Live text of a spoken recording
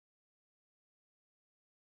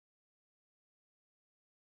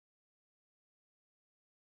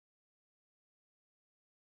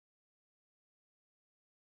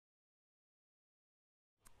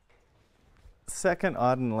second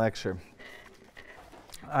Auden lecture.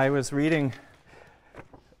 I was reading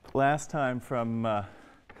last time from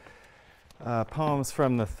poems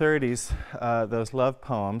from the 30s, those love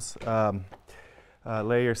poems,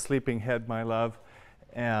 Lay Your Sleeping Head, My Love,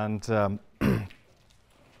 and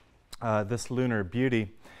This Lunar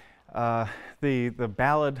Beauty. The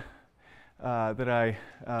ballad that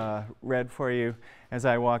I read for you as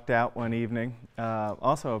I walked out one evening,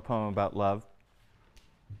 also a poem about love,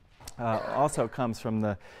 also comes from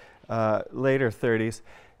the later 30s.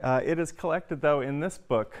 It is collected, though, in this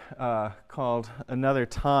book called Another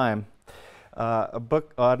Time, a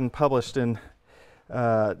book Auden published in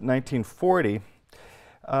 1940.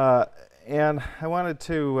 And I wanted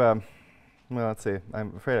to, well, let's see,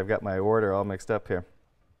 I'm afraid I've got my order all mixed up here.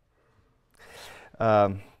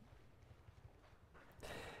 I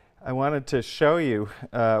wanted to show you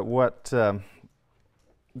what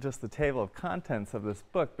just the table of contents of this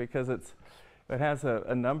book, because it has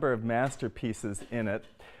a number of masterpieces in it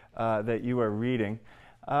that you are reading.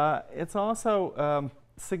 It's also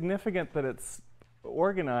significant that it's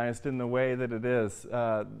organized in the way that it is.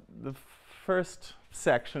 The first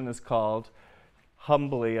section is called,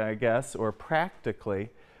 humbly, I guess, or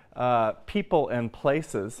practically, People and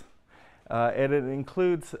Places. And it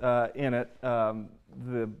includes in it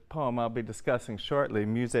the poem I'll be discussing shortly,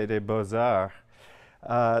 Musée des Beaux Arts.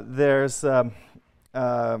 There's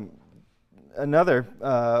another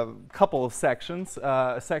couple of sections,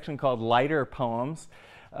 a section called Lighter Poems.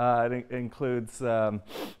 It includes, well,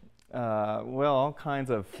 all kinds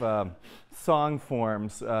of song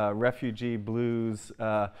forms, refugee blues,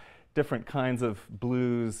 different kinds of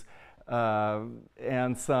blues,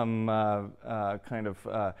 and some kind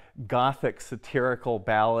of gothic satirical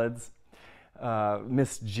ballads.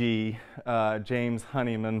 Miss G, James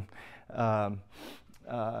Honeyman,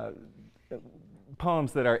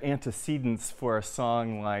 poems that are antecedents for a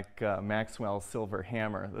song like Maxwell's Silver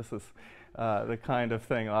Hammer. This is the kind of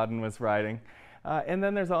thing Auden was writing. And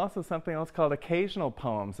then there's also something else called occasional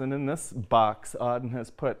poems. And in this box, Auden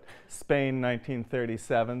has put Spain,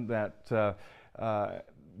 1937, that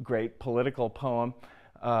great political poem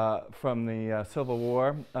from the Civil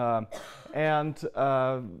War, and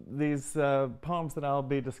these poems that I'll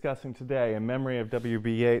be discussing today, In Memory of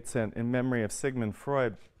W.B. Yeats and In Memory of Sigmund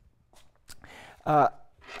Freud. I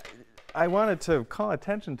wanted to call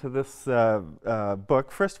attention to this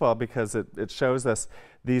book, first of all, because it shows us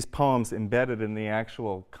these poems embedded in the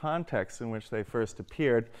actual context in which they first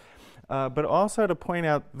appeared, but also to point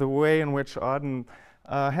out the way in which Auden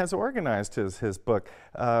has organized his book.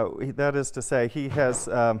 That is to say, he has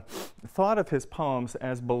thought of his poems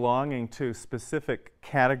as belonging to specific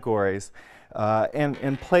categories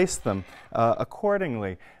and placed them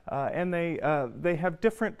accordingly. And they have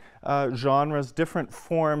different genres, different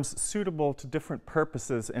forms suitable to different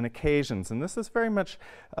purposes and occasions. And this is very much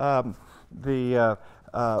the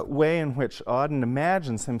way in which Auden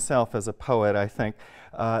imagines himself as a poet, I think.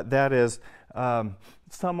 That is,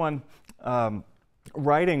 someone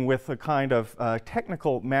writing with a kind of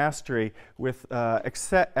technical mastery, with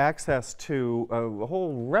access to a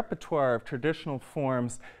whole repertoire of traditional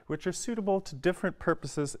forms which are suitable to different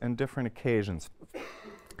purposes and different occasions.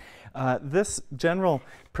 This general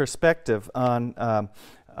perspective on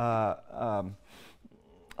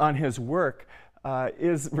his work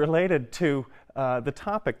is related to the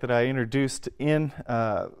topic that I introduced in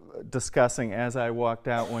discussing as I walked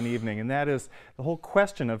out one evening, and that is the whole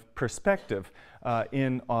question of perspective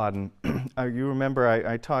in Auden. You remember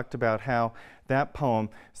I talked about how that poem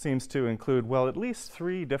seems to include, well, at least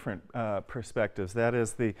three different perspectives. That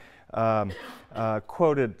is the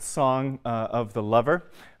quoted song of the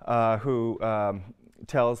lover who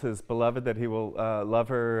tells his beloved that he will love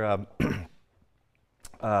her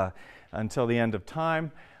until the end of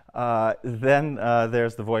time. Then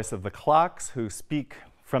there's the voice of the clocks, who speak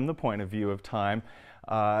from the point of view of time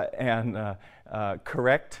and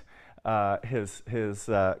correct his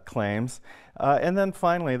claims. And then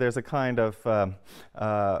finally, there's a kind of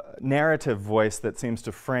narrative voice that seems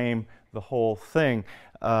to frame the whole thing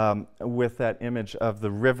with that image of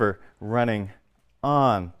the river running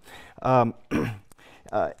on.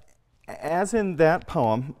 As in that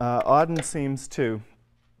poem, Auden seems to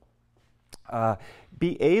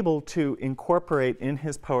be able to incorporate in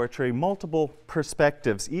his poetry multiple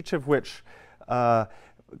perspectives, each of which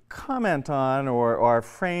comment on or are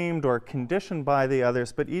framed or conditioned by the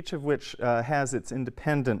others, but each of which has its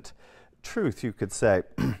independent truth, you could say.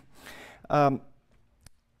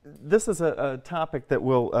 This is a topic that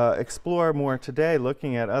we'll explore more today,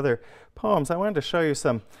 looking at other poems. I wanted to show you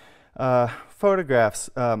some photographs.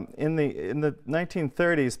 In the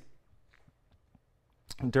 1930s,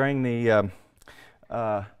 during the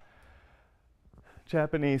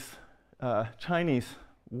Chinese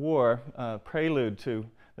War, prelude to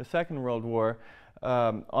the Second World War,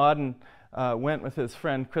 Auden went with his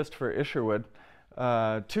friend Christopher Isherwood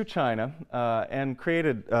to China and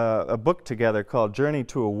created a book together called Journey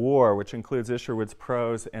to a War, which includes Isherwood's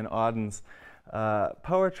prose and Auden's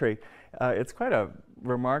poetry. It's quite a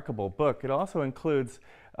remarkable book. It also includes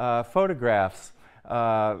photographs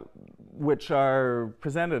which are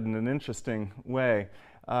presented in an interesting way.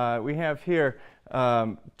 We have here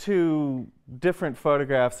two different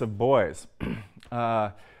photographs of boys.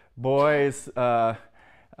 Boys who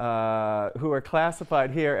are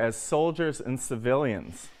classified here as soldiers and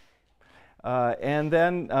civilians. And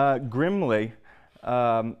then grimly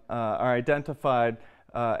are identified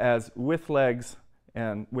as with legs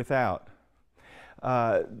and without.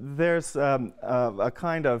 There's a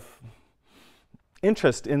kind of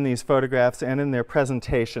interest in these photographs and in their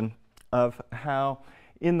presentation of how,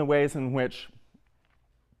 in the ways in which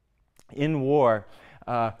in war,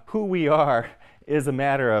 who we are is a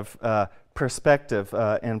matter of perspective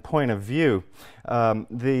and point of view.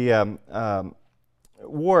 The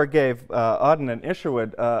war gave Auden and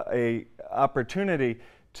Isherwood an opportunity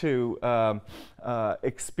to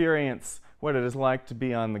experience what it is like to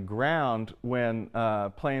be on the ground when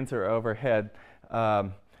planes are overhead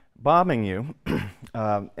bombing you.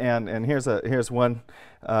 And here's one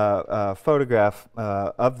photograph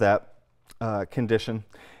of that condition.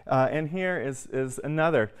 And here is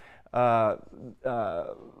another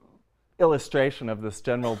illustration of this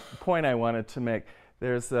general point I wanted to make.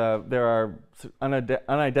 There are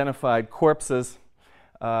unidentified corpses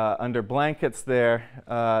under blankets there.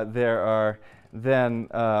 There are then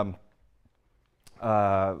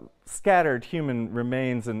scattered human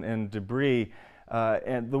remains and debris.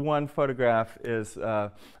 And the one photograph is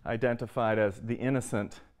identified as the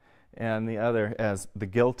innocent and the other as the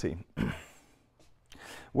guilty.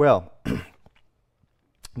 Well,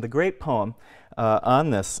 the great poem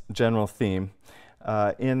on this general theme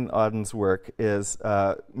in Auden's work is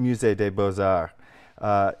Musée des Beaux Arts.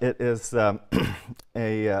 It is a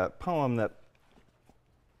poem that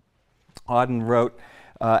Auden wrote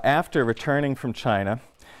after returning from China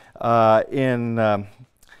in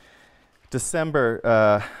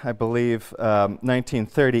December, I believe,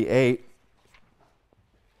 1938,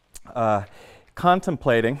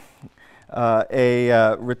 contemplating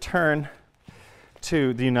a return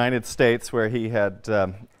to the United States, where he had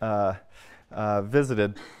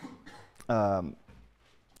visited a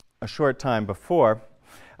short time before,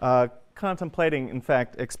 contemplating, in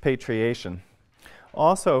fact, expatriation.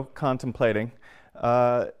 Also contemplating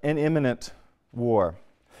an imminent war,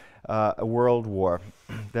 a world war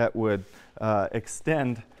that would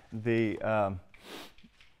extend the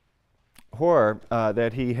horror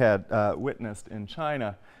that he had witnessed in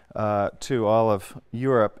China to all of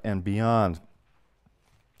Europe and beyond.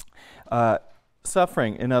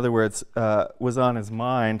 Suffering, in other words, was on his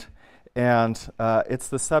mind, and it's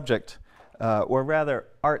the subject, or rather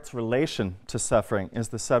art's relation to suffering is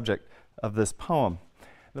the subject of this poem.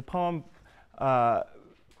 The poem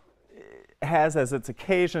has as its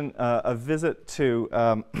occasion a visit to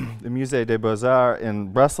the Musée des Beaux Arts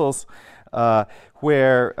in Brussels,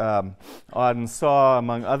 where Auden saw,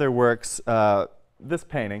 among other works, this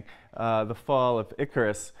painting, The Fall of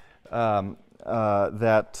Icarus,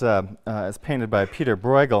 that is painted by Peter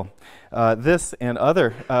Brueghel. This and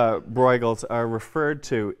other Brueghels are referred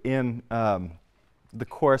to in the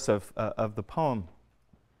course of the poem,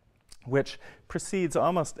 which proceeds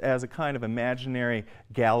almost as a kind of imaginary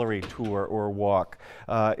gallery tour or walk,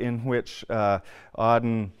 in which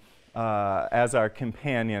Auden, as our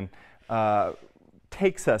companion,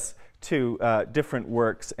 takes us to different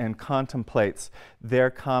works and contemplates their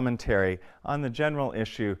commentary on the general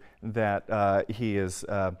issue that he is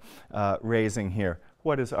raising here.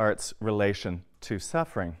 What is art's relation to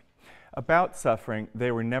suffering? About suffering,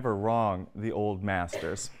 they were never wrong, the old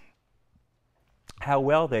masters. How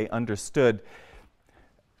well they understood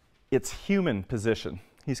its human position.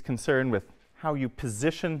 He's concerned with how you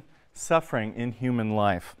position suffering in human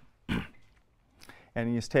life.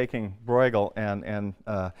 And he's taking Brueghel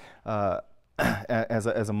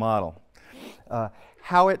as a model.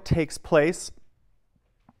 How it takes place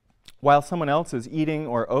while someone else is eating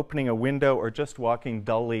or opening a window or just walking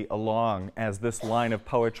dully along, as this line of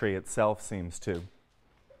poetry itself seems to.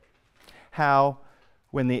 How,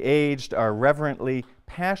 when the aged are reverently,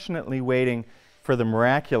 passionately waiting for the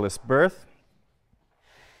miraculous birth.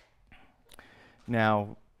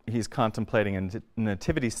 Now he's contemplating a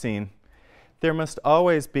nativity scene. There must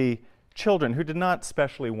always be children who did not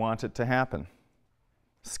specially want it to happen.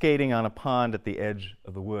 skating on a pond at the edge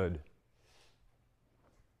of the wood.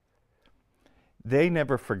 They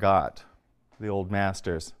never forgot, the old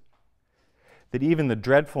masters, that even the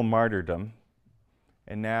dreadful martyrdom,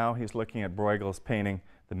 and now he's looking at Brueghel's painting,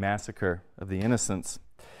 The Massacre of the Innocents,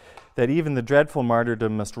 that even the dreadful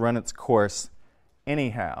martyrdom must run its course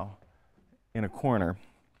anyhow in a corner,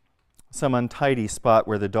 some untidy spot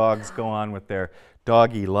where the dogs go on with their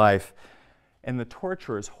doggy life, and the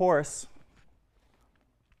torturer's horse,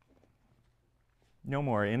 no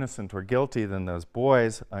more innocent or guilty than those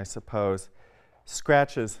boys, I suppose,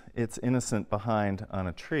 scratches its innocent behind on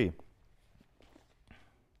a tree.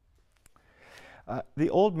 The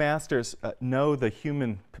old masters know the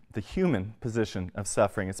human position of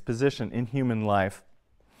suffering, its position in human life.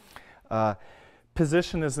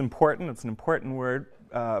 Position is important. It's an important word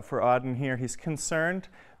for Auden here. He's concerned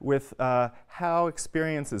with how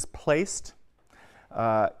experience is placed.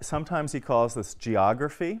 Sometimes he calls this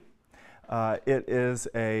geography. It is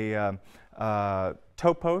a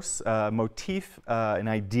topos, motif, an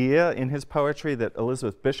idea in his poetry that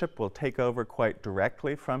Elizabeth Bishop will take over quite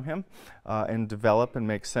directly from him and develop and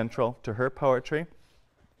make central to her poetry.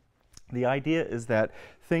 The idea is that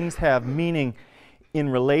things have meaning in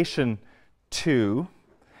relation to,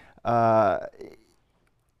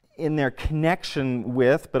 in their connection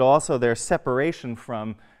with, but also their separation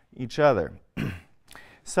from each other.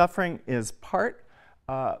 Suffering is part,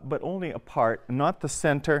 but only a part, not the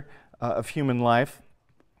center of human life.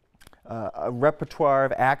 A repertoire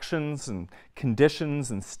of actions and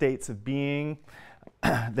conditions and states of being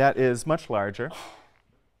that is much larger.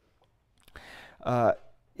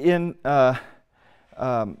 In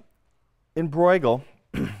Brueghel,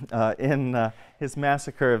 in his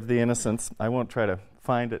Massacre of the Innocents, I won't try to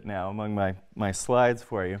find it now among my slides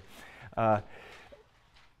for you,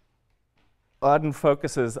 Auden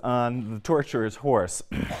focuses on the torturer's horse,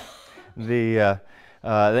 the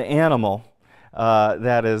animal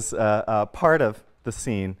that is part of the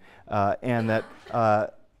scene, and that,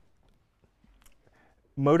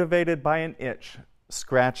 motivated by an itch,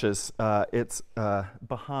 scratches its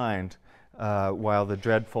behind while the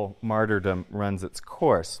dreadful martyrdom runs its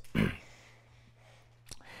course.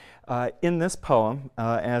 In this poem,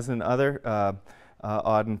 as in other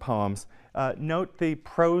Auden poems, note the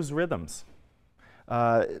prose rhythms.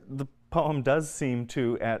 The poem does seem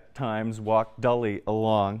to, at times, walk dully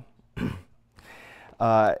along.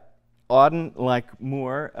 Auden, like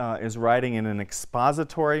Moore, is writing in an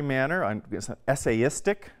expository manner, an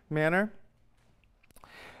essayistic manner.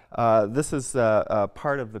 This is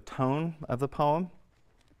part of the tone of the poem.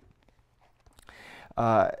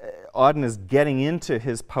 Auden is getting into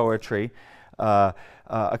his poetry a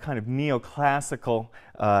kind of neoclassical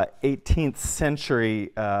 18th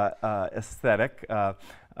century aesthetic,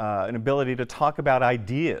 an ability to talk about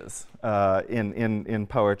ideas in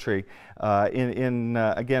poetry in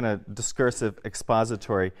again, a discursive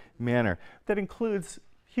expository manner that includes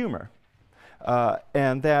humor.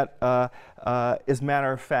 And that, as a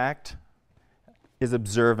matter of fact, is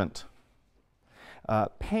observant.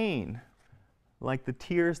 Pain, like the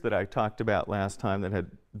tears that I talked about last time that had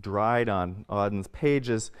dried on Auden's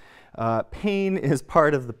pages, pain is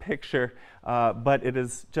part of the picture, but it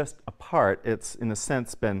is just a part. It's, in a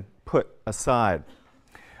sense, been put aside.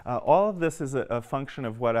 All of this is a function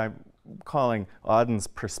of what I'm calling Auden's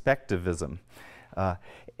perspectivism.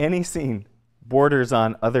 Any scene borders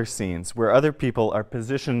on other scenes where other people are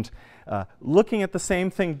positioned looking at the same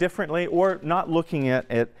thing differently or not looking at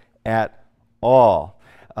it at all.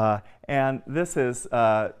 And this is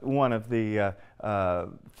one of the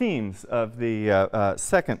themes of the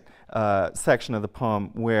second section of the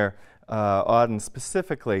poem, where Auden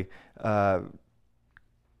specifically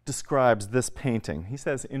describes this painting. He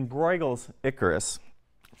says, in Brueghel's Icarus,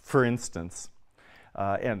 for instance,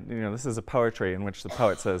 and this is a poetry in which the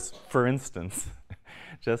poet says, for instance,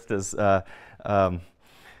 just as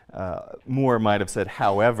Moore might have said,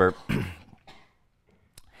 however,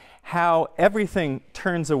 how everything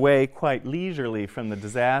turns away quite leisurely from the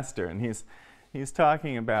disaster. And he's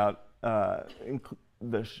talking about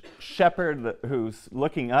the shepherd who's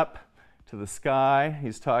looking up to the sky.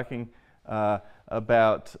 He's talking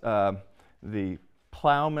about the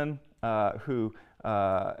plowman who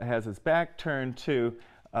has his back turned to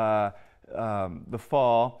the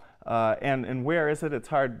fall. And where is it? It's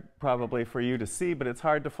hard probably for you to see, but it's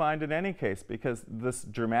hard to find in any case, because this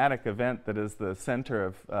dramatic event that is the center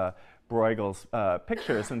of Brueghel's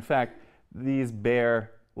picture is, in fact, these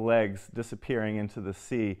bare legs disappearing into the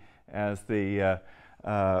sea as the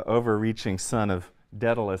overreaching son of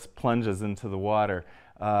Daedalus plunges into the water.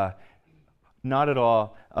 Not at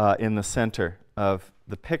all in the center of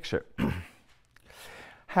the picture.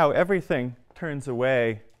 How everything turns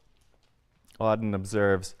away, Auden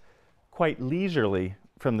observes, quite leisurely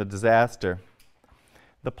from the disaster.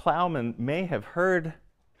 The plowman may have heard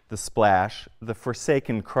the splash, the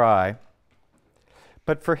forsaken cry,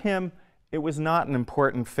 but for him it was not an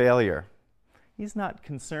important failure. He's not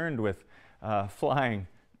concerned with flying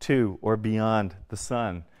to or beyond the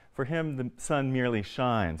sun. For him, the sun merely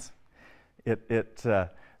shines. It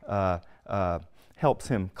helps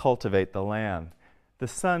him cultivate the land. The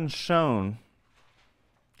sun shone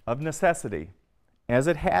of necessity, as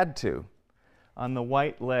it had to, on the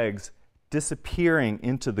white legs disappearing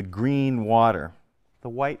into the green water. The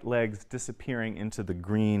white legs disappearing into the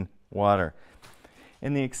green water.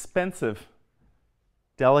 In the expensive,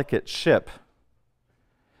 delicate ship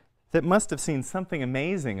that must have seen something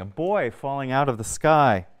amazing, a boy falling out of the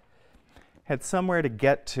sky, had somewhere to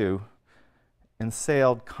get to and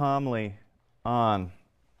sailed calmly on.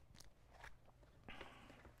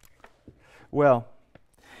 Well,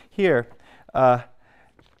 here,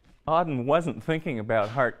 Auden wasn't thinking about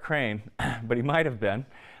Hart Crane, but he might have been.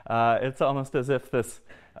 It's almost as if this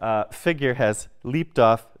figure has leaped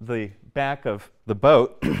off the back of the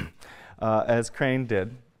boat, as Crane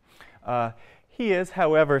did. He is,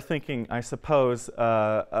 however, thinking, I suppose,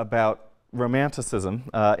 about Romanticism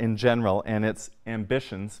in general and its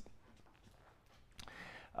ambitions.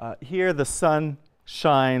 Here the sun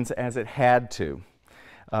shines as it had to.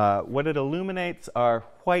 What it illuminates are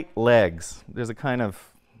white legs. There's a kind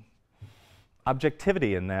of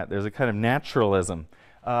objectivity in that. There's a kind of naturalism.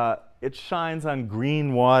 It shines on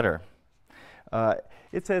green water.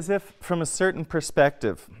 It's as if, from a certain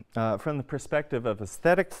perspective, from the perspective of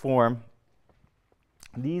aesthetic form,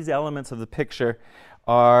 these elements of the picture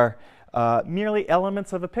are merely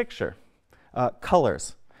elements of a picture,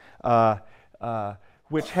 colors,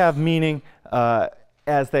 which have meaning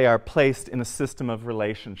as they are placed in a system of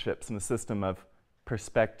relationships, in a system of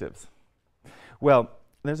perspectives. Well,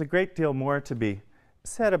 there's a great deal more to be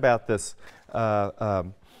said about this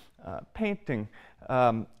painting.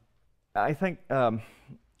 I think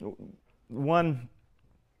one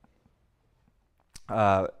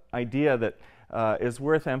idea that is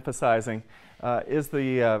worth emphasizing is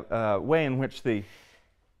the way in which the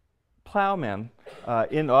plowman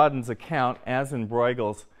in Auden's account, as in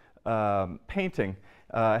Brueghel's painting,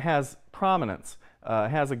 has prominence,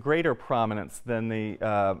 has a greater prominence than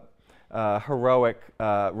the heroic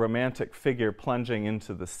romantic figure plunging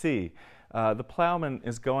into the sea. The plowman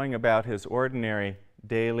is going about his ordinary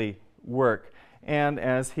daily work, and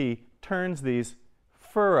as he turns these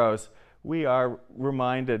furrows, we are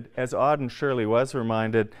reminded, as Auden surely was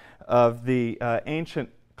reminded, of the ancient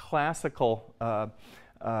classical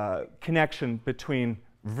connection between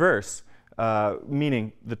verse,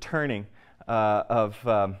 meaning the turning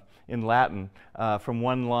in Latin from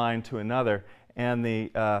one line to another, and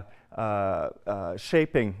the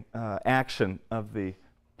shaping action of the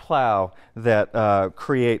plow that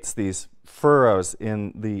creates these furrows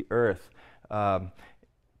in the earth,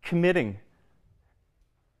 committing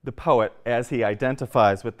the poet, as he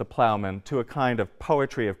identifies with the plowman, to a kind of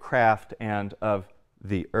poetry of craft and of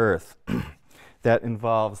the earth that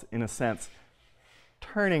involves, in a sense,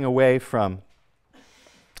 turning away from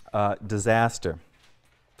disaster.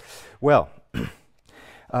 Well,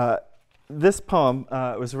 this poem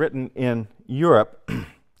was written in Europe.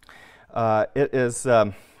 It is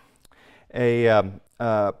a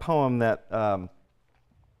poem that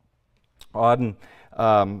Auden,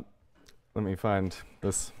 let me find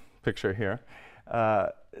this picture here,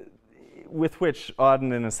 with which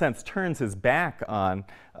Auden, in a sense, turns his back on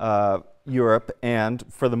Europe and,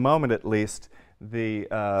 for the moment at least, the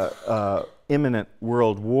imminent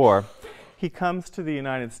world war. He comes to the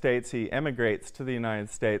United States, he emigrates to the United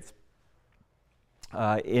States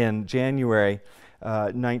in January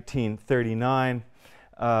 1939.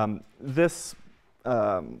 This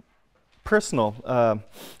personal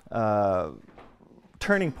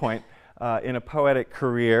turning point in a poetic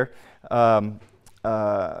career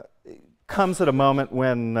comes at a moment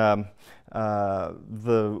when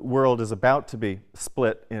the world is about to be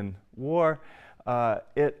split in war.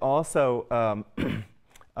 It also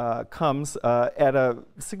comes at a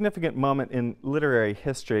significant moment in literary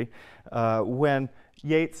history when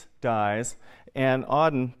Yeats dies, and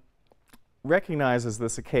Auden recognizes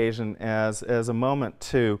this occasion as a moment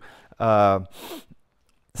to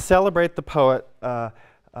celebrate the poet,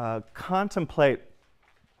 contemplate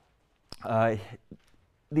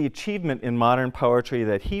the achievement in modern poetry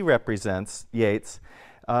that he represents, Yeats,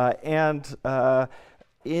 and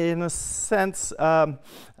in a sense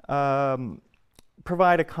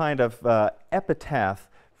provide a kind of epitaph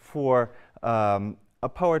for a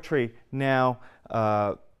poetry now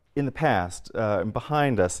in the past and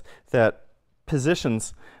behind us that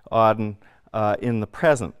positions Auden in the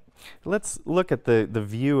present. Let's look at the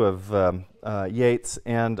view of Yeats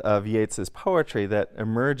and of Yeats's poetry that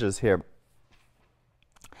emerges here.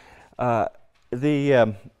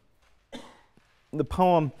 The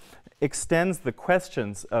poem extends the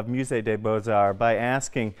questions of Musée des Beaux Arts by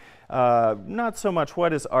asking not so much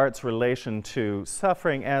what is art's relation to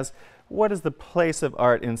suffering as what is the place of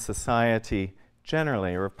art in society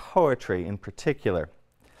generally, or poetry in particular.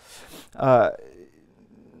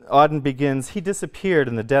 Auden begins, "He disappeared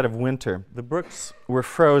in the dead of winter. The brooks were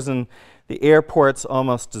frozen, the airports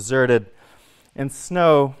almost deserted, and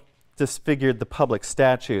snow disfigured the public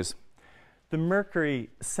statues. The mercury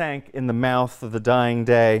sank in the mouth of the dying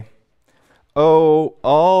day. Oh,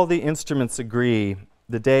 all the instruments agree,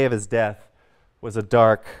 the day of his death was a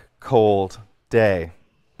dark, cold day."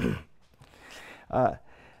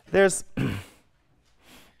 There's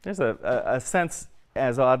a sense,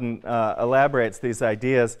 as Auden elaborates these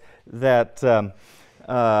ideas, that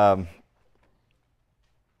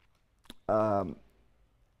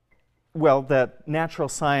well, that natural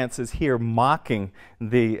science is here mocking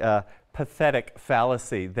the pathetic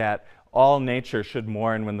fallacy that all nature should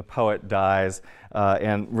mourn when the poet dies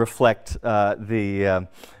and reflect the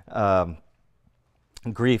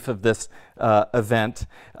grief of this event.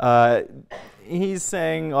 He's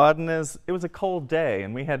saying, Auden, it was a cold day,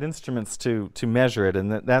 and we had instruments to measure it,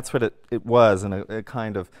 and that's what it was in a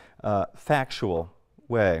kind of factual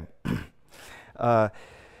way.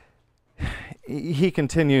 He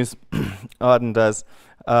continues, Auden does,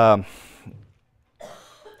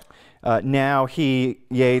 now he,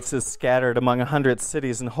 Yeats, is scattered among 100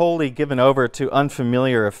 cities and wholly given over to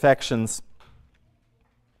unfamiliar affections.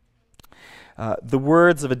 The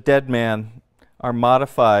words of a dead man are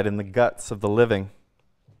modified in the guts of the living.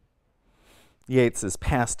 Yeats is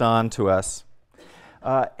passed on to us.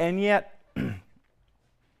 And yet,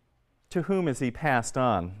 to whom is he passed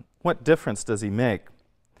on? What difference does he make?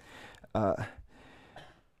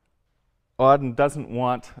 Auden doesn't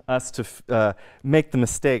want us to make the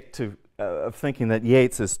mistake of thinking that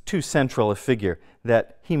Yeats is too central a figure,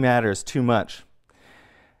 that he matters too much.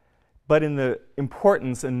 But in the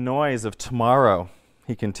importance and noise of tomorrow,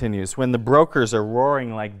 he continues, when the brokers are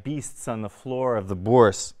roaring like beasts on the floor of the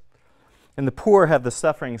bourse, and the poor have the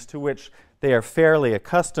sufferings to which they are fairly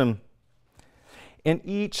accustomed, and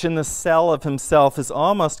each in the cell of himself is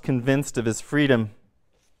almost convinced of his freedom,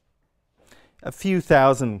 a few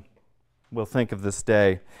thousand will think of this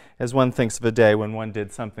day as one thinks of a day when one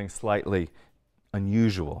did something slightly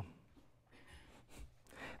unusual.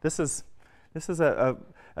 This is a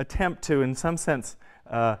attempt to, in some sense,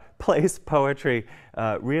 place poetry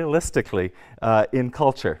realistically in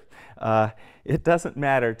culture. It doesn't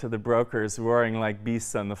matter to the brokers roaring like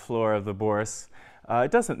beasts on the floor of the bourse.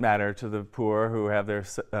 It doesn't matter to the poor who have their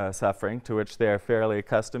suffering, to which they are fairly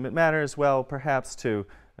accustomed. It matters, well, perhaps to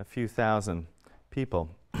a few thousand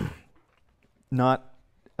people. Not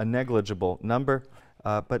a negligible number,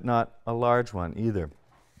 but not a large one either.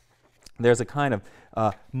 There's a kind of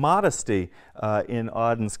modesty in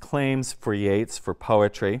Auden's claims for Yeats, for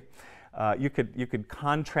poetry. You could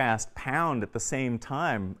contrast Pound at the same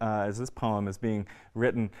time as this poem is being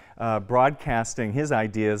written, broadcasting his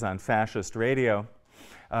ideas on fascist radio.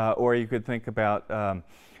 Or you could think about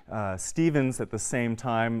Stevens at the same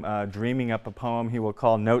time dreaming up a poem he will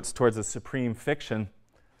call Notes Towards a Supreme Fiction.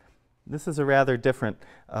 This is a rather different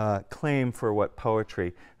claim for what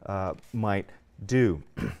poetry might do.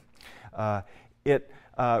 It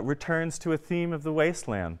returns to a theme of the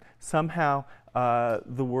wasteland. Somehow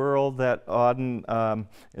the world that Auden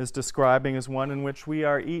is describing is one in which we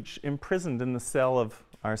are each imprisoned in the cell of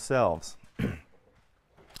ourselves,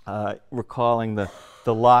 recalling the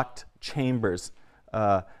locked chambers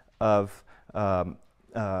of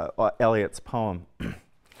Eliot's poem.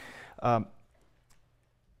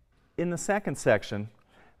 In the second section,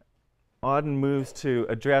 Auden moves to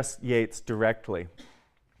address Yeats directly.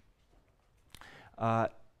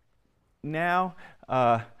 Now,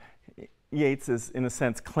 Yeats is, in a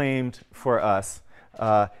sense, claimed for us.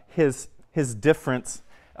 His difference,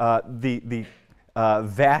 the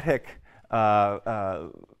Vatic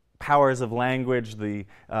powers of language, the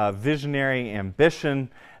visionary ambition,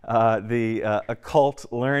 the occult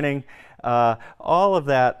learning, all of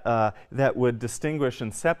that that would distinguish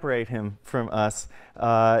and separate him from us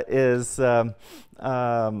is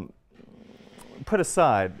put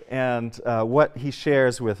aside, and what he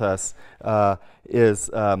shares with us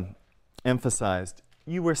is emphasized.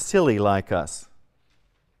 You were silly like us,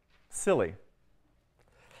 silly.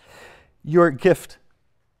 Your gift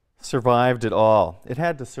survived it all. It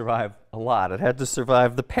had to survive a lot. It had to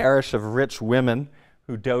survive the parish of rich women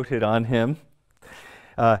who doted on him,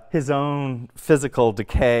 his own physical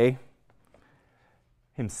decay,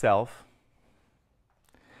 himself.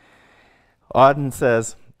 Auden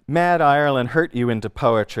says, "Mad Ireland hurt you into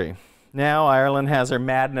poetry. Now Ireland has her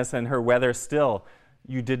madness and her weather still.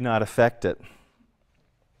 You did not affect it.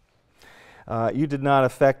 You did not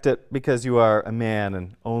affect it because you are a man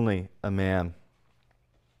and only a man."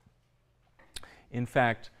 In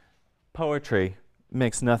fact, poetry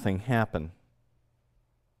makes nothing happen.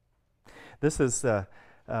 This is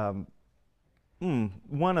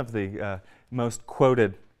one of the most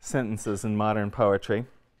quoted sentences in modern poetry.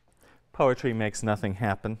 Poetry makes nothing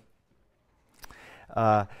happen.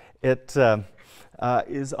 It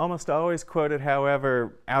is almost always quoted,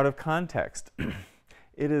 however, out of context.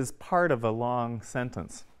 It is part of a long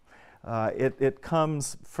sentence. It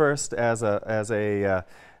comes first as a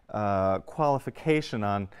qualification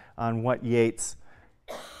on what Yeats,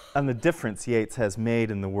 on the difference Yeats has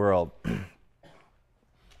made in the world.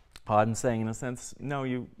 Auden saying, in a sense, no,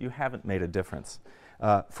 you haven't made a difference.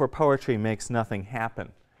 For poetry makes nothing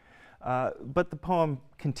happen. But the poem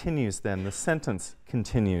continues then, the sentence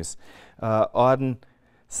continues. Auden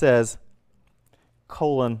says,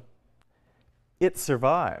 "It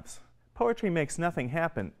survives." Poetry makes nothing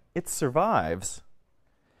happen. It survives.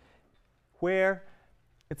 Where?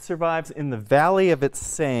 It survives in the valley of its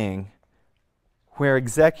saying, where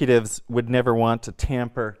executives would never want to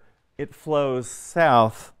tamper. It flows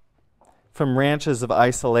south from ranches of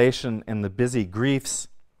isolation and the busy griefs,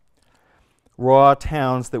 raw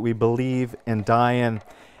towns that we believe and die in.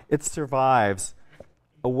 It survives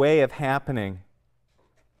a way of happening,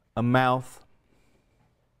 a mouth.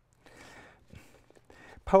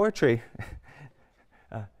 Poetry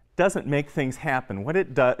doesn't make things happen. What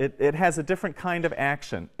it does, it has a different kind of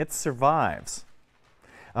action. It survives.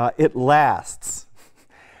 It lasts.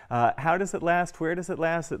 How does it last? Where does it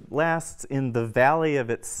last? It lasts in the valley of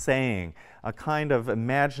its saying, a kind of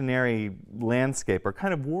imaginary landscape or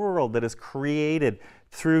kind of world that is created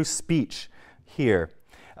through speech here.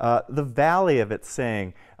 The valley of its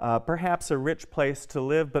saying, perhaps a rich place to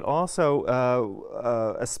live, but also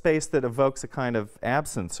a space that evokes a kind of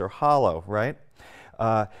absence or hollow, right?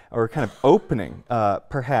 Or a kind of opening,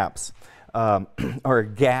 perhaps, or a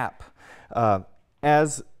gap.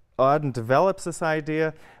 As Auden develops this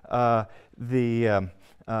idea, the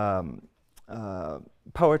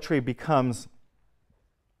poetry becomes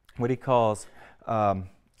what he calls a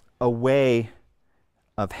way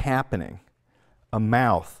of happening, a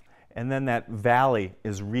mouth, and then that valley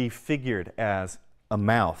is refigured as a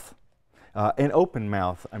mouth, an open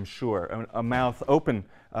mouth, I'm sure, a mouth open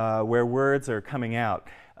where words are coming out,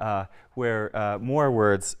 where more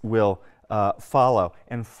words will follow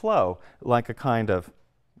and flow like a kind of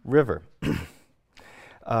river.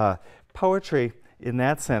 Poetry, in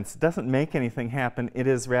that sense, doesn't make anything happen. It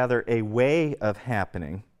is rather a way of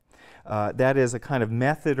happening. That is a kind of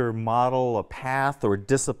method or model, a path or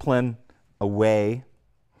discipline, a way.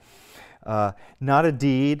 Not a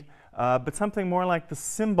deed, but something more like the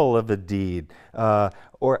symbol of a deed,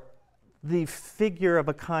 or the figure of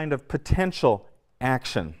a kind of potential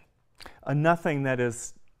action, a nothing that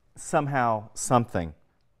is somehow something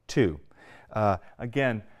too.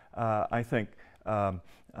 Again, I think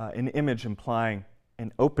an image implying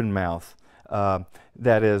an open mouth,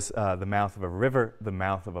 that is the mouth of a river, the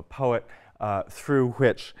mouth of a poet, through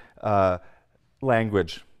which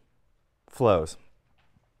language flows.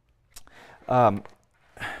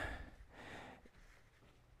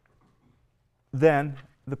 Then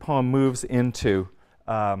the poem moves into,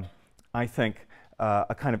 I think,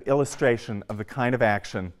 a kind of illustration of the kind of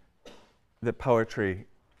action that poetry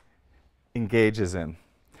engages in.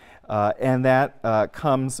 And that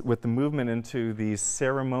comes with the movement into these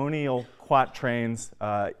ceremonial quatrains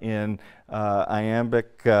in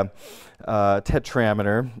iambic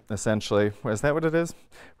tetrameter, essentially. Is that what it is?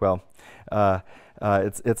 Well,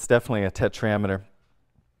 it's definitely a tetrameter.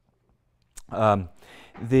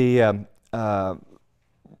 The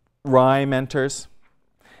rhyme enters.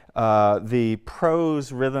 The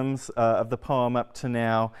prose rhythms of the poem up to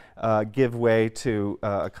now give way to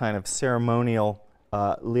a kind of ceremonial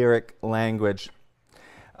lyric language.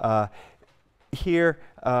 Here,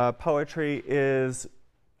 poetry is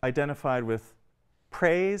identified with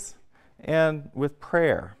praise and with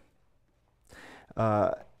prayer.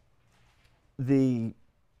 The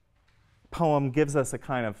poem gives us a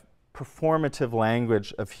kind of performative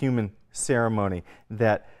language of human ceremony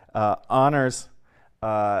that honors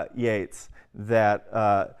Yeats,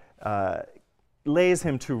 that lays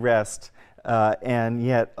him to rest, and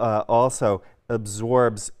yet also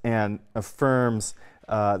absorbs and affirms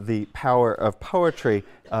the power of poetry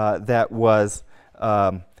that was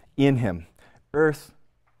in him. Earth,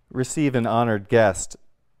 receive an honored guest.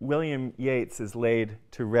 William Yeats is laid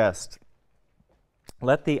to rest.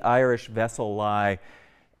 Let the Irish vessel lie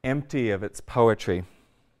empty of its poetry.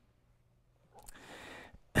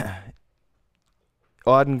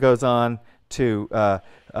 Auden goes on to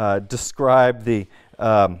describe the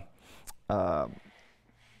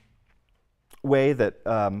way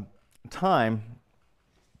that time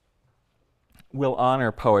will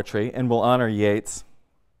honor poetry and will honor Yeats.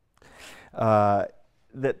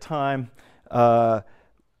 That time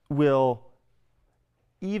will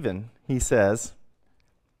even, he says,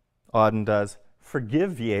 Auden does,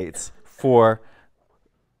 forgive Yeats for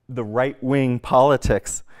the right-wing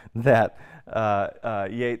politics that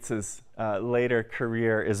Yeats's later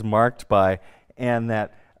career is marked by, and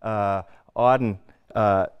that Auden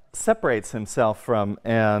separates himself from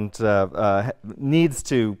and needs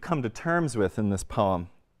to come to terms with in this poem.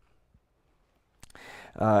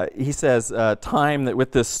 He says, time that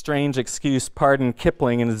with this strange excuse pardon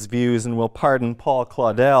Kipling and his views and will pardon Paul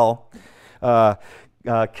Claudel.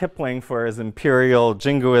 Kipling for his imperial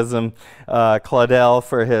jingoism, Claudel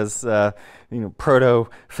for his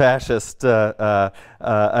proto-fascist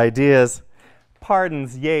ideas,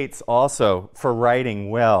 pardons Yeats also for writing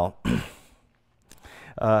well.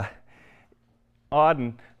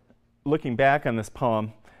 Auden, looking back on this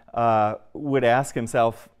poem, would ask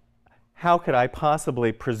himself, how could I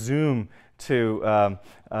possibly presume to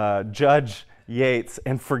judge Yeats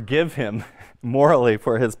and forgive him morally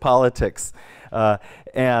for his politics,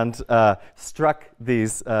 and struck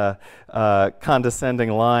these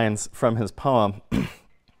condescending lines from his poem.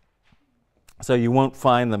 So you won't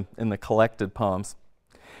find them in the collected poems,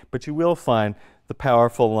 but you will find the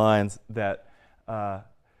powerful lines that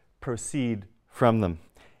proceed from them.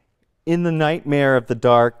 In the nightmare of the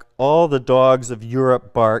dark, all the dogs of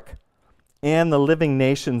Europe bark, and the living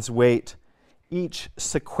nations wait, each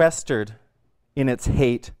sequestered in its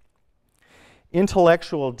hate.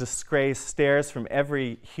 Intellectual disgrace stares from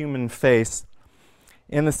every human face,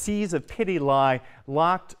 and the seas of pity lie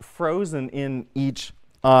locked, frozen in each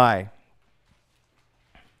eye.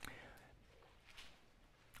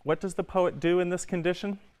 What does the poet do in this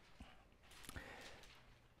condition?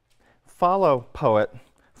 Follow, poet,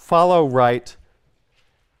 follow right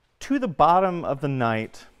to the bottom of the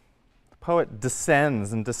night. The poet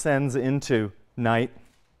descends and descends into night.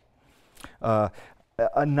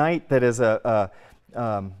 A night that is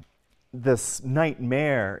this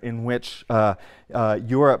nightmare in which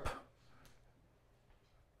Europe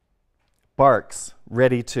barks,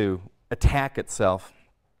 ready to attack itself.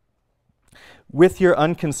 With your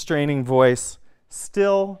unconstraining voice,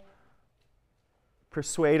 still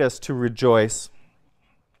persuade us to rejoice.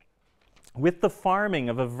 With the farming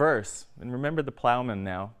of a verse, and remember the plowman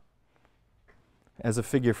now as a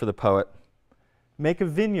figure for the poet, make a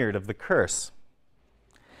vineyard of the curse.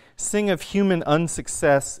 Sing of human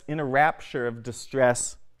unsuccess in a rapture of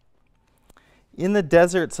distress. In the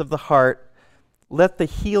deserts of the heart, let the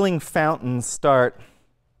healing fountains start.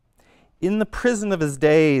 In the prison of his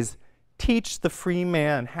days, teach the free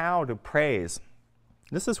man how to praise.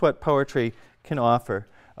 This is what poetry can offer.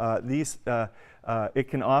 It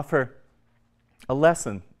can offer a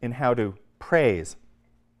lesson in how to praise.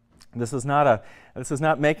 This is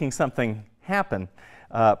not making something happen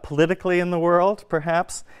politically in the world,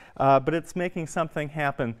 perhaps, but it's making something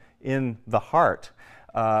happen in the heart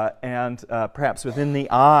and perhaps within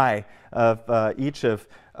the eye of each of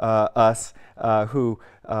us who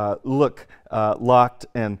look locked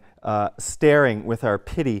and staring with our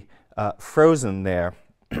pity frozen there.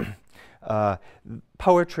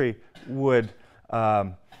 Poetry would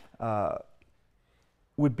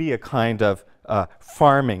be a kind of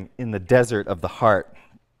farming in the desert of the heart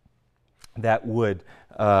that would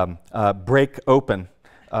break open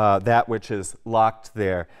that which is locked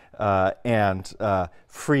there and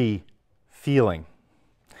free feeling.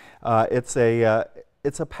 It's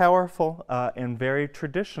a powerful and very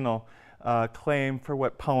traditional claim for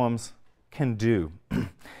what poems can do.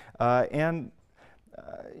 In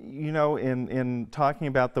talking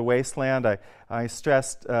about The Wasteland, I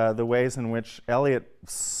stressed the ways in which Eliot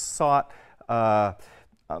sought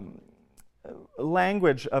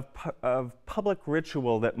language of public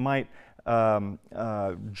ritual that might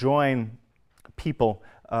join people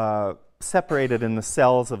separated in the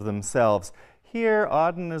cells of themselves. Here,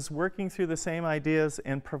 Auden is working through the same ideas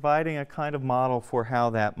and providing a kind of model for how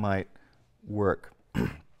that might work.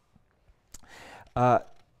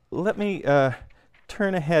 let me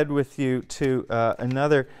turn ahead with you to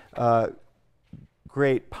another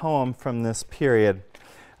great poem from this period,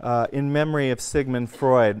 In Memory of Sigmund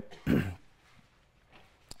Freud.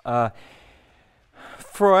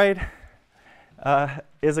 Freud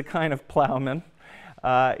is a kind of plowman.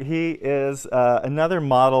 He is another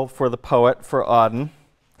model for the poet, for Auden.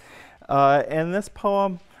 And this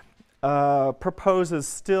poem proposes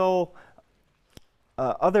still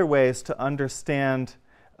other ways to understand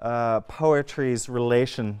poetry's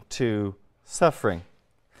relation to suffering,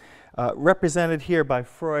 represented here by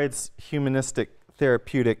Freud's humanistic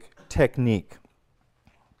therapeutic technique.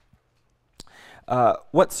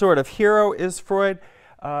 What sort of hero is Freud?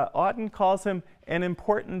 Auden calls him an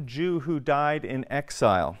important Jew who died in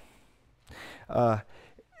exile.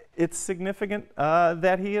 It's significant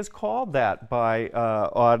that he is called that by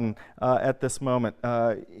Auden at this moment.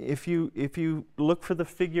 If you look for the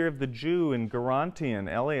figure of the Jew in Gerontian,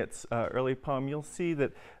 Eliot's early poem, you'll see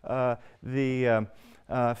that the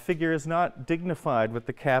figure is not dignified with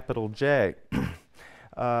the capital J.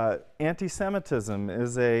 Anti-Semitism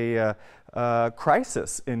is a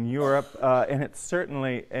crisis in Europe, and it's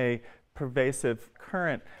certainly a pervasive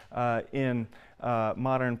current in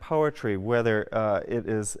modern poetry, whether it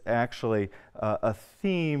is actually a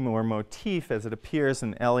theme or motif as it appears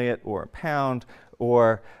in Eliot or Pound,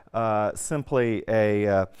 or simply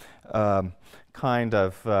a kind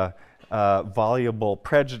of voluble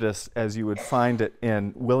prejudice as you would find it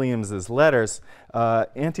in Williams's letters.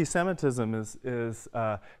 Anti-Semitism is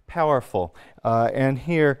powerful. And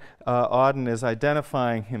here Auden is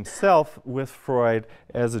identifying himself with Freud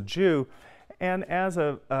as a Jew and as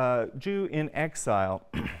a Jew in exile.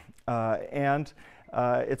 And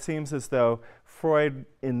it seems as though Freud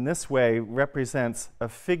in this way represents a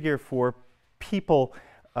figure for people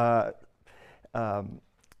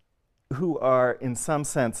who are in some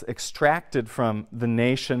sense extracted from the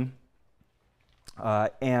nation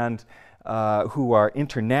and who are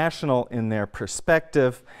international in their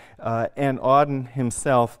perspective. And Auden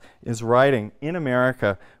himself is writing in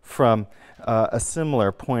America from a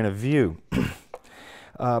similar point of view.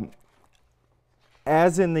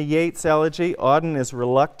 As in the Yeats elegy, Auden is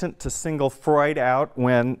reluctant to single Freud out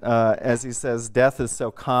when, as he says, death is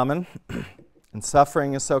so common and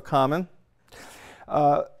suffering is so common.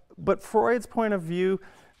 But Freud's point of view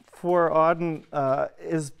for Auden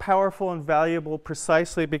is powerful and valuable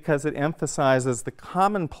precisely because it emphasizes the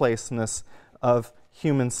commonplaceness of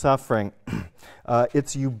human suffering,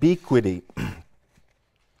 its ubiquity.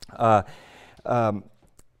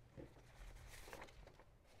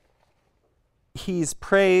 He's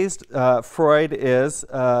praised, Freud is,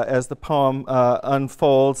 as the poem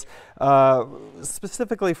unfolds,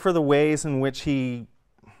 specifically for the ways in which he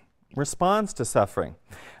responds to suffering.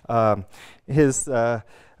 How does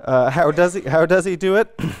he do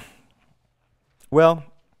it? Well,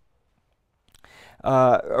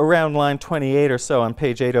 around line 28 or so on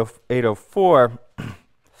page 804,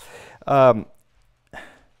 Auden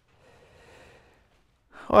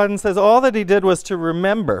says, all that he did was to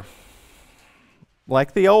remember,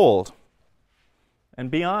 like the old, and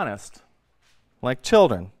be honest, like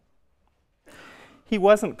children. He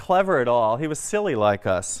wasn't clever at all. He was silly like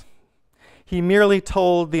us. He merely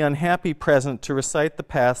told the unhappy present to recite the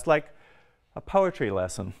past like a poetry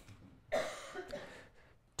lesson,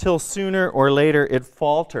 till sooner or later it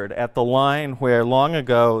faltered at the line where long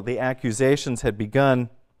ago the accusations had begun,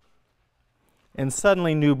 and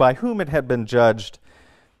suddenly knew by whom it had been judged,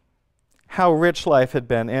 how rich life had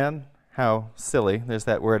been, and how silly, there's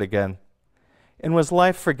that word again, and was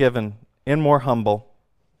life forgiven and more humble.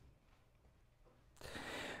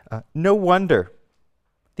 No wonder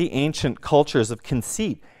the ancient cultures of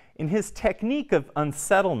conceit, in his technique of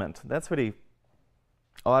unsettlement, that's what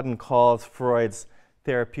Auden calls Freud's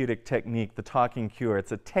therapeutic technique, the talking cure.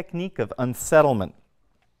 It's a technique of unsettlement.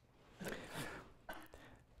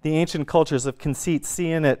 The ancient cultures of conceit see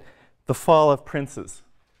in it the fall of princes,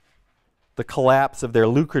 the collapse of their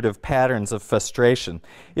lucrative patterns of frustration.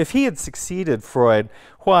 If he had succeeded, Freud,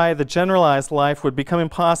 why, the generalized life would become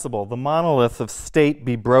impossible, the monolith of state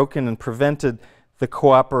be broken and prevented the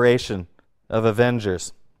cooperation of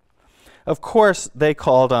avengers. Of course, they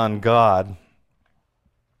called on God,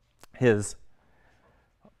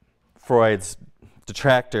 Freud's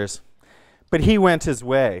detractors, but he went his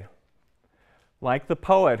way. Like the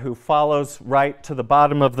poet who follows right to the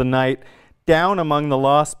bottom of the night, down among the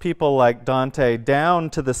lost people like Dante,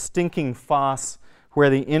 down to the stinking fosse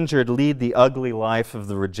where the injured lead the ugly life of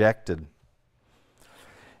the rejected,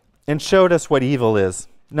 and showed us what evil is,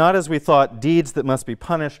 not as we thought deeds that must be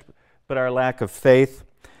punished, but our lack of faith,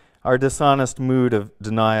 our dishonest mood of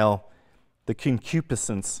denial, the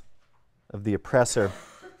concupiscence of the oppressor.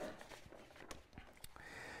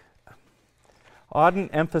 Auden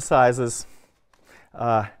emphasizes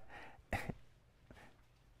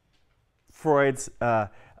Freud's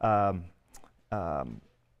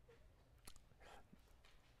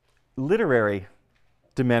literary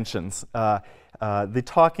dimensions. The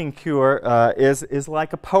talking cure is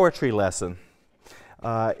like a poetry lesson.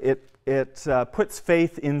 It puts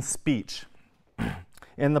faith in speech,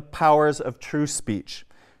 in the powers of true speech,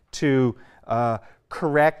 to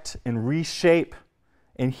correct and reshape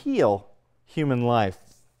and heal human life.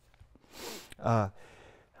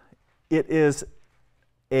 It is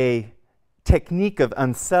a technique of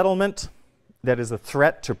unsettlement that is a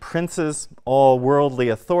threat to princes, all worldly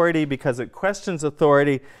authority, because it questions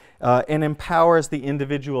authority and empowers the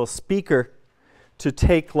individual speaker to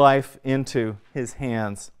take life into his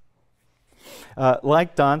hands.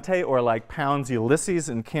 Like Dante or like Pound's Ulysses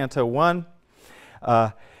in Canto 1,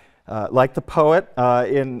 like the poet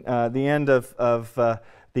in the end of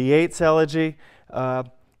the Yeats elegy,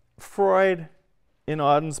 Freud, in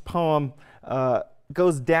Auden's poem,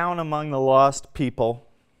 goes down among the lost people,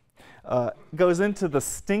 goes into the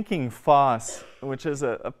stinking fosse, which is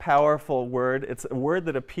a powerful word. It's a word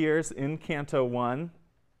that appears in Canto 1,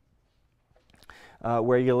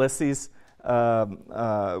 where Ulysses,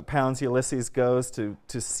 Pound's Ulysses goes to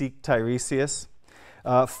seek Tiresias.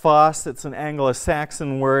 Fosse, it's an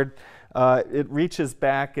Anglo-Saxon word. It reaches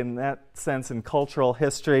back in that sense in cultural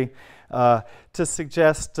history to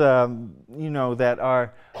suggest, that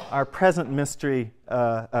our present mystery,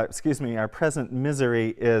 our present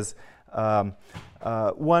misery is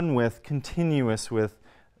one continuous with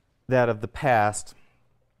that of the past.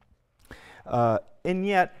 And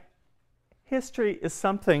yet, history is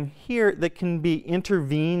something here that can be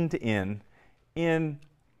intervened in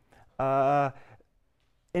an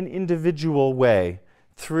individual way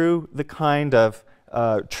through the kind of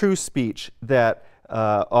true speech that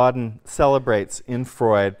Auden celebrates in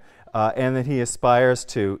Freud and that he aspires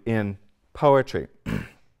to in poetry.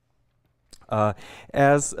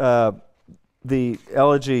 As the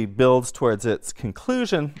elegy builds towards its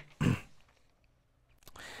conclusion,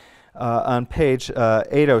 on page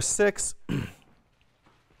 806,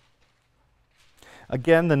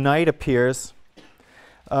 again the night appears.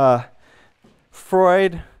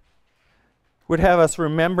 Freud would have us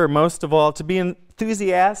remember most of all to be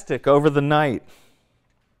enthusiastic over the night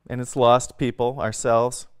and its lost people,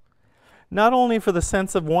 ourselves, not only for the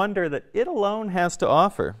sense of wonder that it alone has to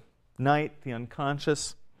offer, night, the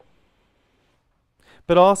unconscious,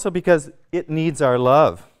 but also because it needs our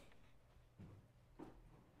love.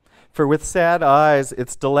 For with sad eyes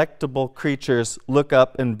its delectable creatures look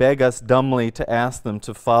up and beg us dumbly to ask them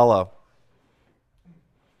to follow.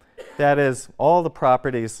 That is, all the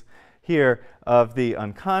properties here of the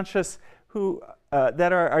unconscious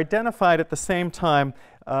that are identified at the same time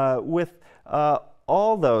with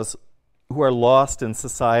all those who are lost in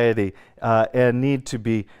society and need to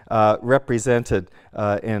be represented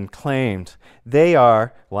and claimed. They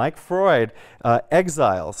are, like Freud,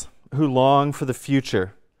 exiles who long for the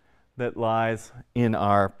future that lies in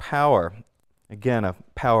our power. Again, a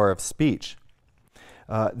power of speech.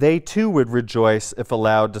 They too would rejoice if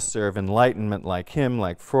allowed to serve enlightenment like him,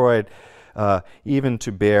 like Freud, even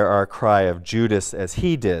to bear our cry of Judas as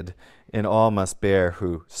he did, and all must bear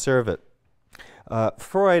who serve it.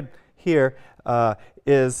 Freud here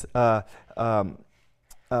is an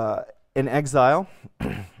exile,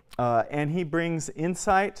 and he brings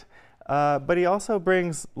insight, but he also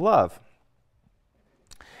brings love.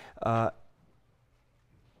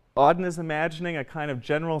 Auden is imagining a kind of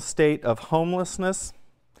general state of homelessness,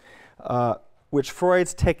 which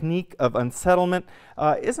Freud's technique of unsettlement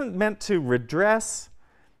isn't meant to redress,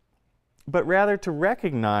 but rather to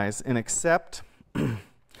recognize and accept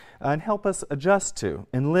and help us adjust to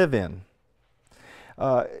and live in.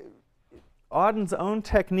 Auden's own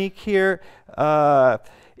technique here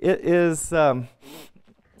his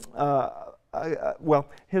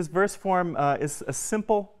verse form is a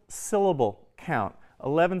simple syllable count.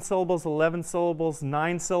 11 syllables,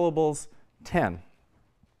 9 syllables, 10.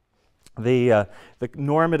 The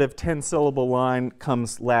normative 10-syllable line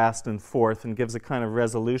comes last and fourth and gives a kind of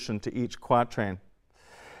resolution to each quatrain.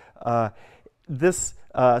 This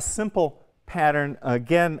simple pattern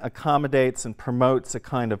again accommodates and promotes a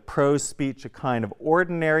kind of prose speech, a kind of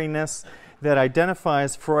ordinariness that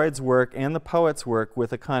identifies Freud's work and the poet's work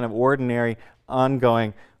with a kind of ordinary,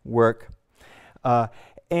 ongoing work,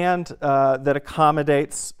 and that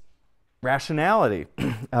accommodates rationality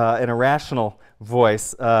and a rational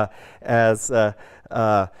voice as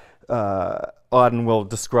Auden will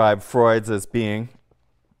describe Freud's as being,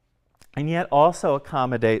 and yet also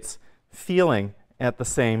accommodates feeling at the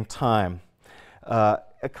same time,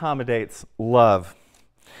 accommodates love.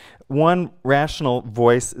 One rational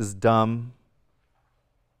voice is dumb,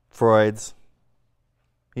 Freud's.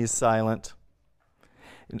 He's silent.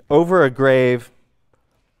 And over a grave,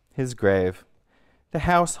 his grave, the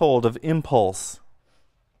household of impulse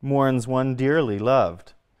mourns one dearly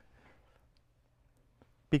loved,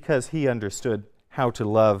 because he understood how to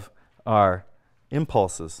love our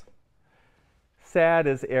impulses. Sad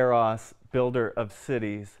is Eros, builder of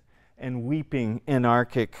cities, and weeping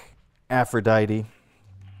anarchic Aphrodite.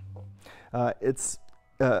 It's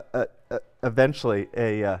eventually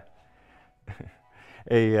a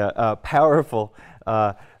powerful,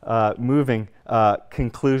 moving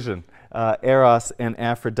conclusion. Eros and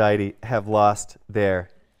Aphrodite have lost their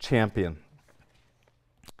champion.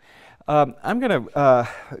 I'm going to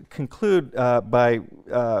conclude by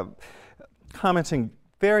commenting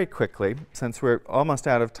very quickly, since we're almost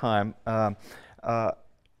out of time,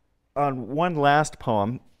 on one last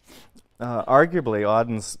poem, arguably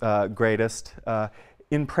Auden's greatest,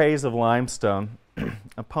 In Praise of Limestone,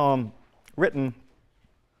 a poem written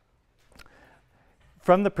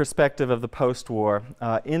from the perspective of the post-war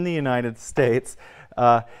in the United States,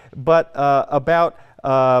 but about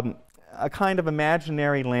a kind of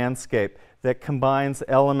imaginary landscape that combines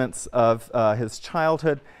elements of his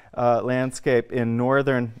childhood landscape in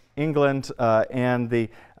northern England and the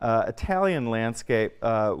Italian landscape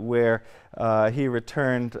where he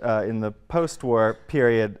returned in the post-war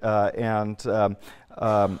period and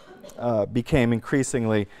became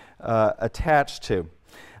increasingly attached to.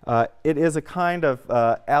 It is a kind of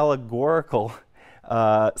allegorical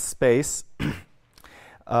space,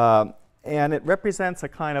 and it represents a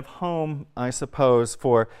kind of home, I suppose,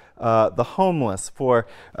 for the homeless, for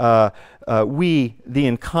we, the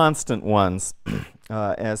inconstant ones,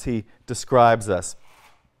 as he describes us.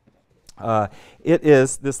 It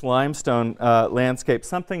is, this limestone landscape,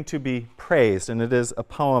 something to be praised, and it is a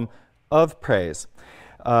poem of praise.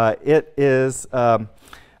 It is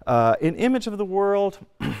an image of the world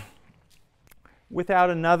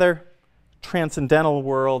without another transcendental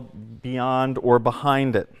world beyond or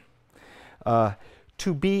behind it.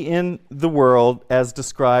 To be in the world, as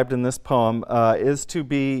described in this poem, is to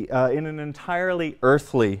be in an entirely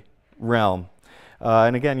earthly realm.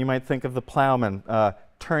 And again, you might think of the plowman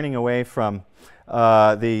turning away from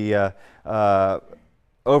the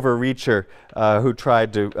overreacher who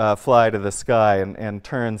tried to fly to the sky and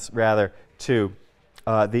turns rather to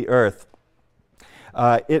the earth.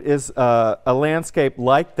 It is a landscape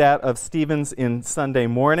like that of Stevens in Sunday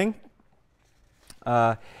Morning.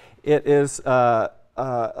 It is a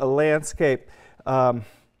landscape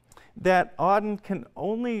that Auden can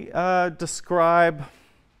only describe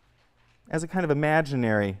as a kind of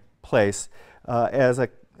imaginary place, as a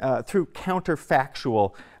through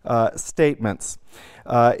counterfactual statements.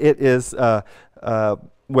 It is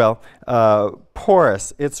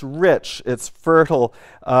porous, it's rich, it's fertile,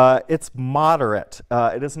 it's moderate.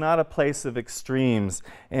 It is not a place of extremes.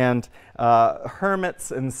 And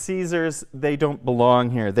hermits and Caesars, they don't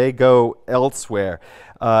belong here. They go elsewhere.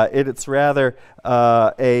 It's rather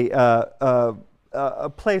a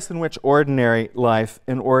place in which ordinary life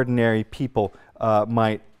and ordinary people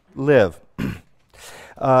might live.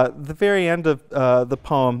 The very end of the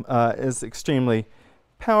poem is extremely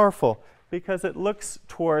powerful, because it looks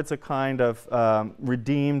towards a kind of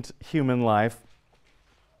redeemed human life,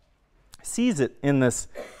 sees it in this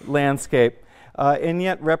landscape, and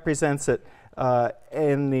yet represents it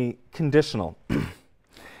in the conditional.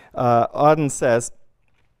 Auden says,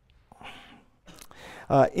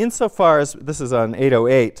 insofar as, this is on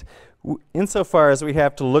 808, insofar as we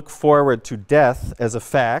have to look forward to death as a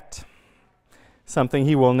fact, something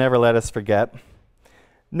he will never let us forget,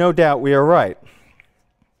 no doubt we are right.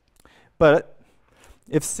 But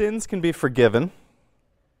if sins can be forgiven,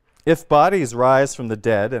 if bodies rise from the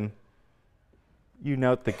dead, and you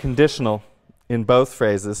note the conditional in both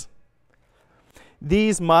phrases,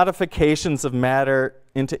 these modifications of matter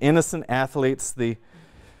into innocent athletes, the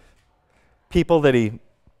people that he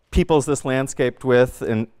peoples this landscape with,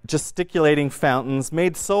 and gesticulating fountains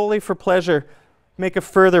made solely for pleasure, make a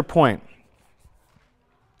further point.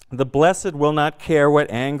 The blessed will not care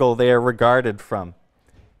what angle they are regarded from,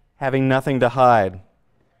 having nothing to hide.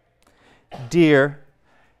 Dear,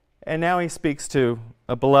 and now he speaks to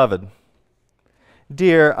a beloved.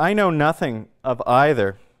 Dear, I know nothing of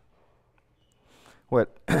either.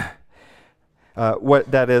 What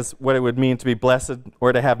that is, what it would mean to be blessed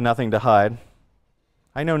or to have nothing to hide.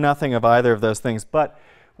 I know nothing of either of those things. But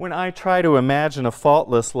when I try to imagine a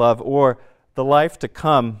faultless love or the life to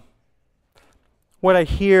come, what I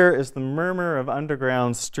hear is the murmur of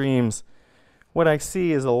underground streams. What I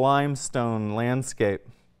see is a limestone landscape,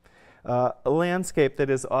 a landscape that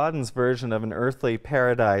is Auden's version of an earthly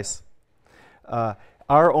paradise.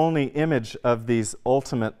 Our only image of these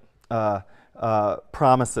ultimate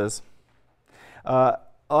promises.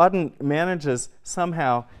 Auden manages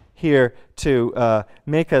somehow here to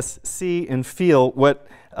make us see and feel what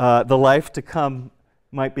the life to come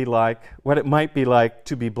might be like, what it might be like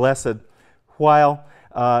to be blessed, while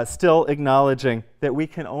still acknowledging that we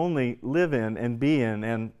can only live in and be in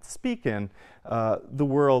and speak in the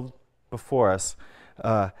world before us,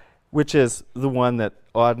 which is the one that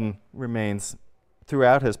Auden remains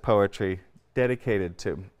throughout his poetry dedicated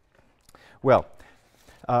to. Well,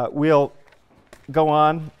 we'll go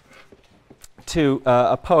on to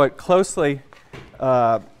a poet closely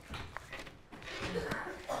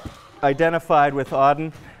identified with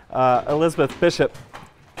Auden, Elizabeth Bishop,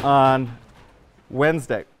 on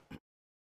Wednesday.